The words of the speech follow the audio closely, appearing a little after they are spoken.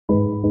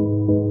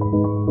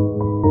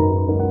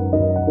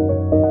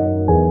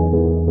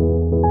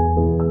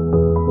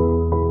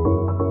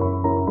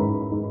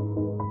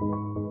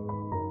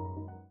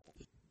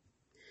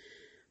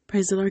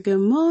Praise the Lord. Good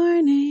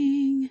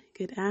morning,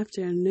 good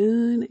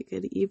afternoon,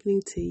 good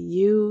evening to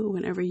you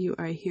whenever you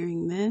are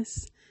hearing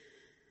this.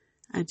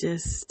 I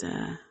just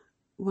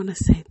want to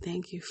say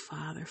thank you,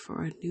 Father,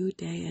 for a new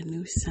day, a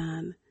new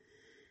sun.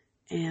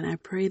 And I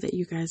pray that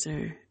you guys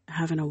are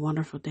having a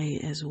wonderful day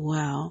as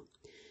well.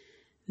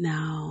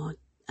 Now,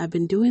 I've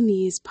been doing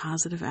these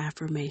positive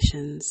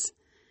affirmations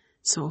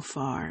so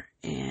far,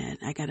 and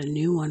I got a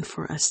new one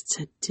for us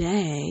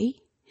today.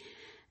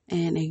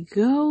 And it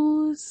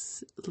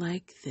goes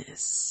like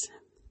this.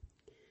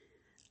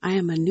 I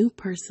am a new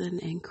person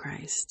in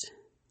Christ.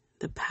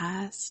 The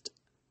past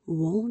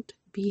won't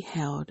be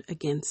held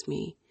against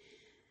me.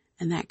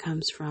 And that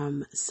comes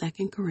from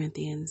 2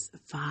 Corinthians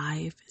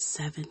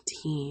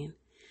 5:17.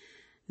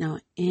 Now,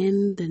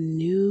 in the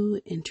New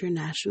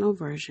International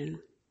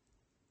Version,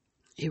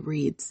 it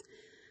reads,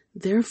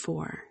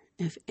 Therefore,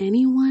 if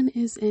anyone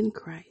is in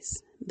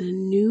Christ, the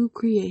new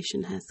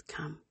creation has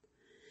come.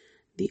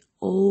 The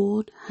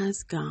old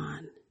has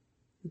gone.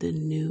 The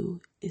new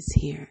is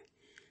here.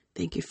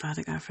 Thank you,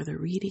 Father God, for the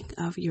reading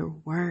of your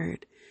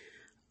word.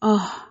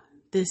 Oh,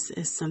 this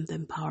is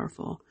something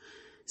powerful.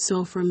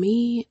 So for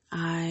me,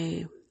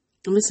 and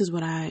this is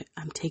what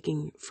I'm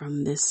taking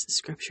from this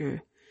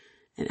scripture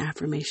and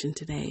affirmation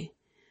today.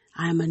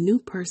 I am a new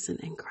person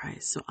in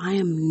Christ. So I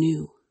am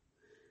new.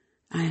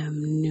 I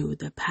am new.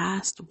 The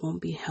past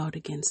won't be held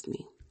against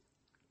me.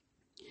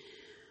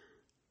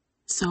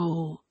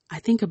 So I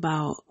think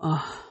about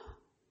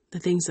the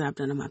things that I've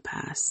done in my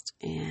past,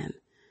 and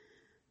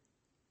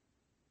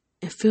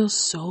it feels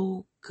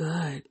so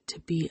good to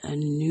be a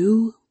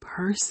new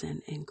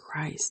person in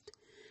Christ,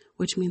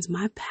 which means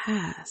my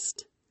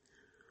past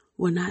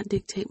will not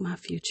dictate my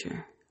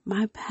future.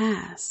 My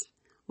past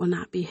will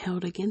not be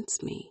held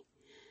against me.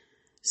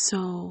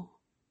 So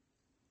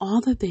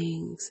all the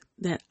things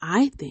that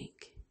I think,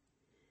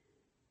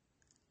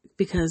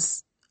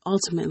 because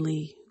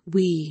ultimately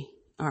we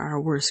are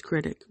our worst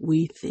critic.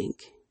 We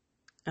think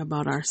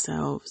about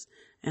ourselves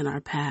and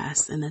our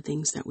past and the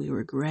things that we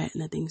regret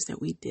and the things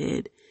that we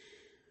did.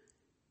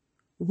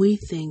 We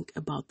think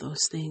about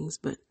those things,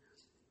 but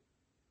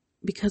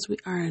because we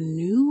are a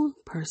new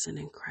person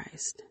in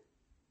Christ,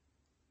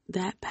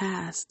 that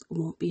past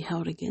won't be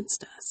held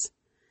against us.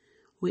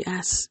 We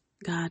ask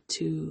God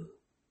to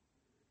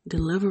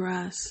deliver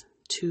us,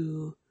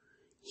 to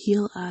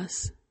heal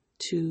us,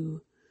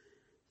 to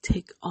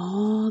take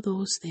all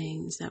those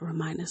things that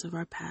remind us of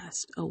our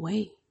past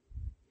away.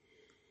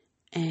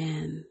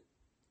 And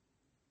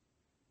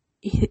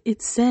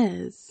it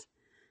says,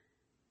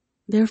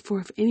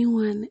 therefore, if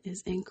anyone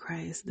is in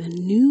Christ, the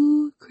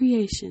new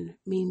creation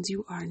means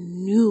you are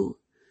new.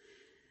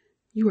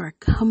 You are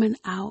coming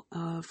out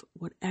of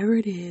whatever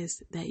it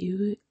is that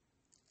you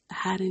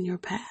had in your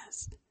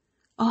past.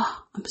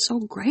 Oh, I'm so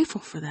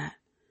grateful for that.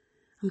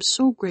 I'm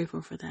so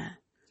grateful for that.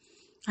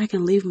 I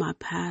can leave my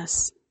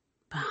past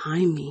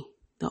behind me.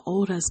 The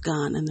old has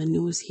gone and the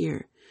new is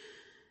here.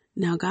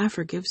 Now God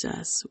forgives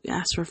us. We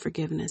ask for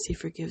forgiveness. He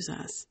forgives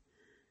us.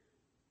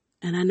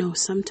 And I know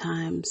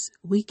sometimes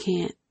we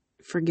can't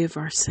forgive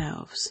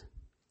ourselves.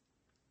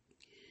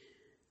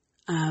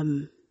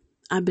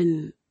 I've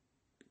been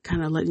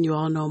kind of letting you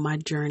all know my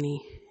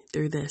journey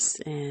through this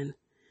and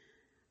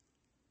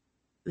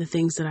the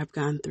things that I've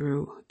gone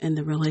through and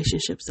the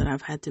relationships that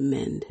I've had to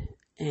mend.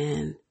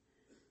 And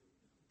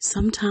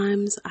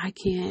sometimes I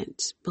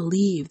can't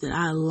believe that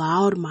I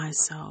allowed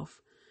myself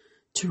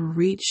to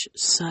reach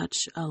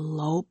such a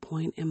low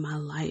point in my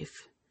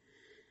life.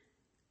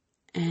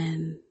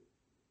 And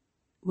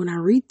when I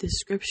read this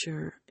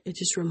scripture, it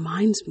just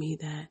reminds me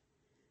that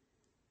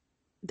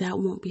that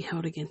won't be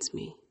held against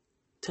me.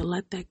 To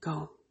let that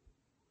go.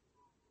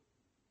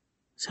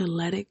 To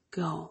let it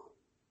go.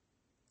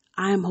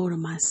 I am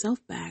holding myself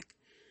back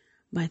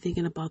by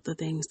thinking about the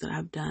things that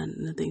I've done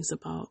and the things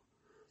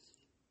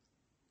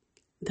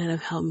that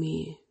have held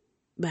me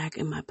back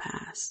in my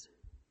past.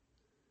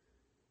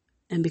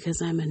 And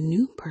because I'm a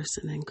new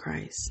person in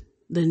Christ,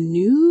 the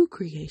new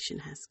creation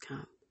has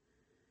come.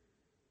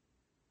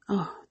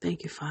 Oh,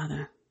 thank you,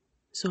 Father.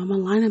 So I'm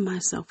aligning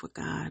myself with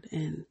God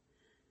and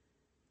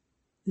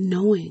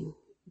knowing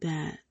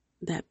that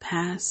that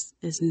past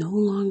is no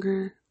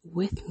longer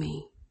with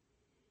me.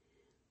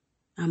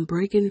 I'm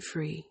breaking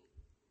free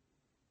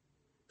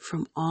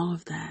from all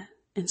of that.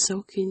 And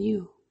so can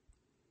you.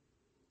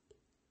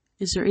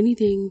 Is there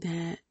anything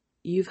that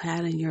you've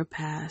had in your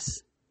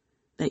past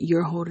that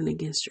you're holding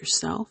against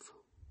yourself?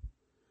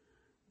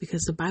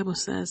 Because the Bible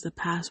says the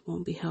past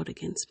won't be held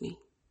against me.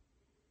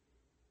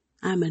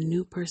 I'm a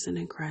new person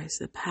in Christ.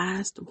 The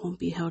past won't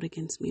be held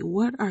against me.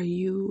 What are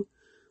you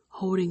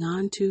holding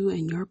on to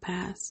in your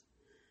past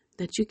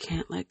that you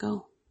can't let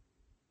go?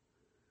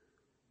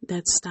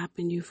 That's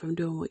stopping you from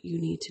doing what you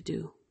need to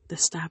do.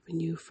 That's stopping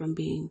you from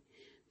being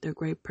the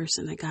great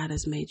person that God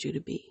has made you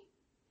to be.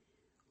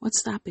 What's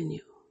stopping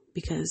you?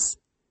 Because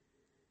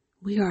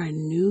we are a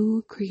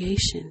new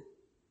creation.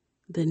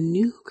 The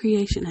new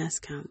creation has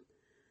come.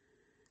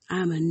 I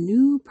am a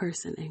new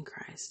person in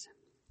Christ.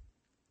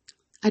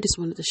 I just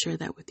wanted to share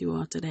that with you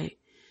all today.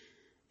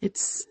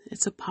 this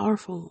is a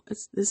powerful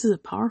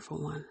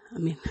one. I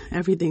mean,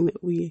 everything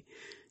that we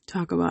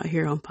talk about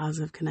here on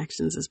Positive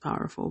Connections is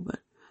powerful, but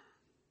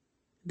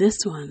this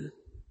one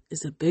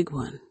is a big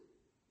one.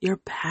 Your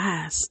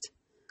past,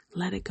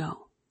 let it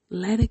go.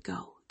 Let it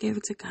go. Give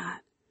it to God.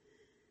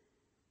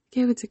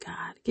 Give it to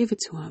God. Give it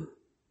to Him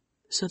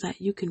so that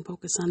you can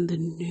focus on the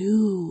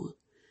new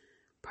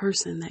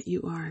person that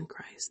you are in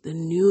Christ, the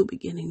new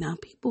beginning. Now,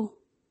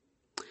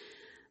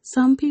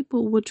 some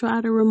people will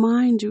try to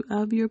remind you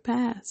of your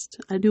past.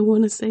 I do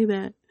want to say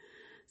that.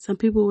 Some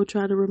people will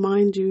try to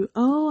remind you,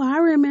 oh, I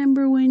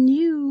remember when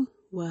you,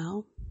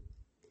 well,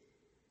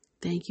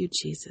 thank you,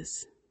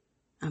 Jesus.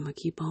 I'm going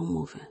to keep on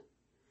moving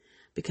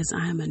because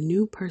I am a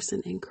new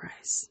person in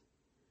Christ.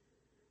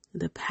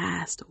 The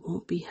past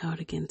won't be held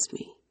against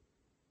me.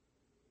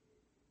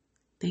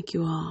 Thank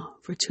you all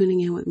for tuning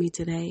in with me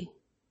today.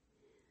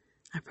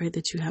 I pray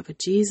that you have a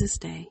Jesus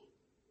day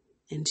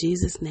in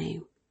Jesus'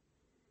 name.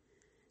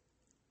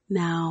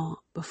 Now,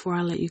 before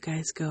I let you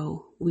guys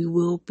go, we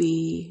will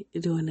be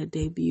doing a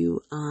debut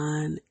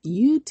on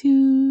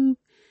YouTube.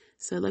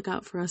 So look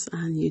out for us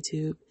on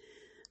YouTube.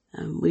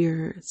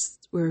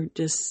 We're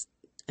just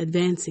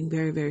advancing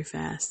very, very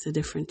fast to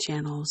different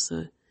channels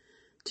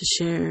to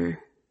share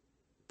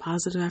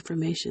positive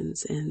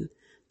affirmations and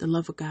the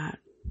love of God.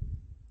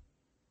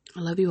 I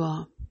love you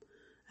all,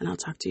 and I'll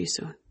talk to you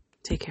soon.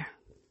 Take care.